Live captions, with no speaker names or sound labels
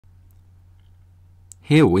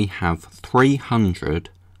Here we have 300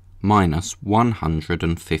 minus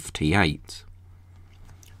 158.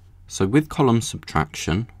 So with column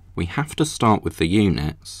subtraction, we have to start with the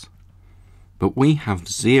units, but we have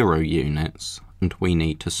 0 units and we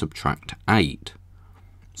need to subtract 8.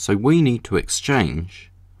 So we need to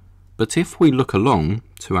exchange, but if we look along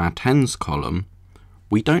to our tens column,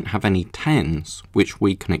 we don't have any tens which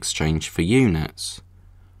we can exchange for units.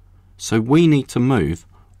 So we need to move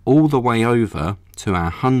all the way over to our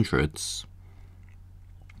hundreds.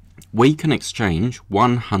 We can exchange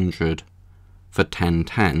 100 for 10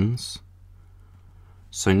 tens.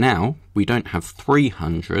 So now we don't have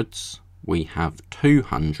 300s, we have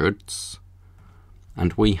 200s,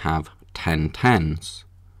 and we have 10 tens.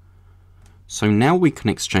 So now we can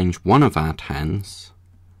exchange one of our tens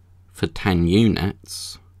for 10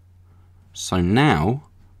 units. So now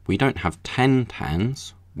we don't have 10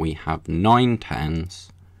 tens, we have 9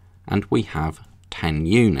 tens, and we have 10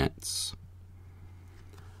 units.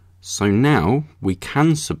 So now we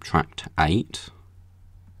can subtract 8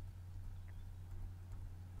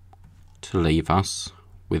 to leave us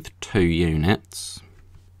with 2 units.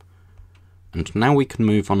 And now we can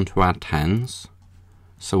move on to our tens.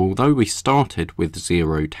 So although we started with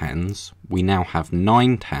 0 tens, we now have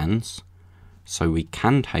 9 tens, so we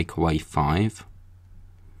can take away 5.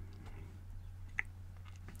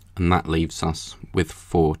 And that leaves us with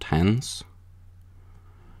 4 tens.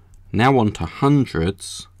 Now on to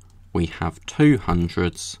hundreds, we have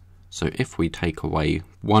 200s, so if we take away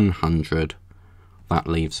 100, that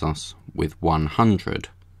leaves us with 100.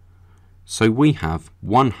 So we have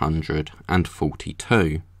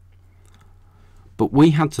 142. But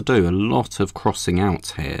we had to do a lot of crossing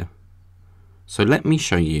out here. So let me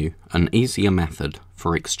show you an easier method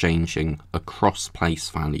for exchanging across place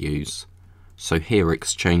values. So here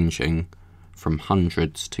exchanging from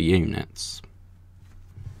hundreds to units.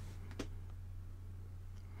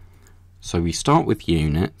 So we start with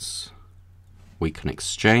units, we can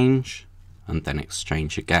exchange and then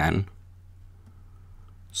exchange again.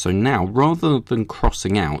 So now rather than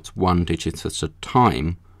crossing out one digit at a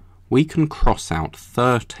time, we can cross out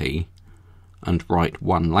 30 and write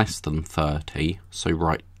one less than 30, so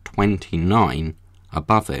write 29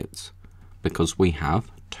 above it, because we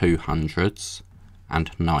have 200s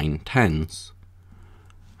and 9 tens.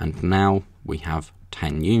 And now we have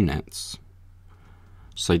 10 units.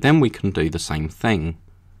 So then we can do the same thing.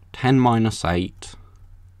 10 minus 8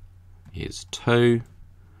 is 2,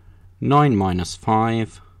 9 minus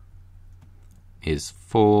 5 is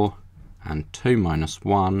 4, and 2 minus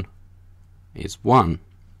 1 is 1.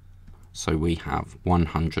 So we have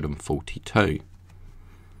 142.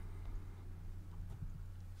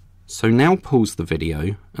 So now pause the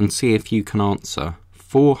video and see if you can answer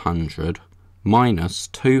 400 minus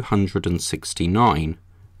 269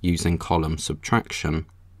 using column subtraction.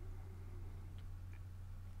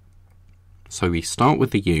 So we start with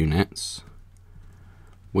the units.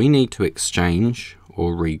 We need to exchange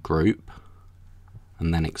or regroup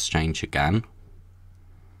and then exchange again.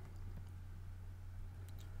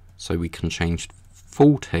 So we can change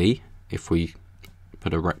 40, if we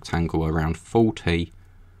put a rectangle around 40,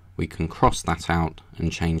 we can cross that out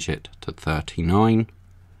and change it to 39,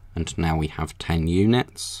 and now we have 10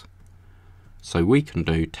 units. So we can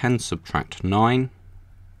do 10 subtract 9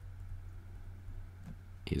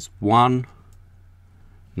 is 1.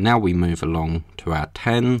 Now we move along to our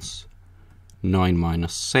tens. 9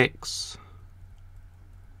 minus 6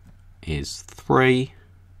 is 3.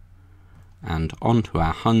 And onto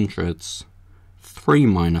our hundreds, 3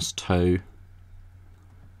 minus 2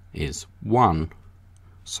 is 1.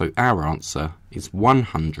 So our answer is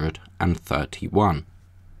 131.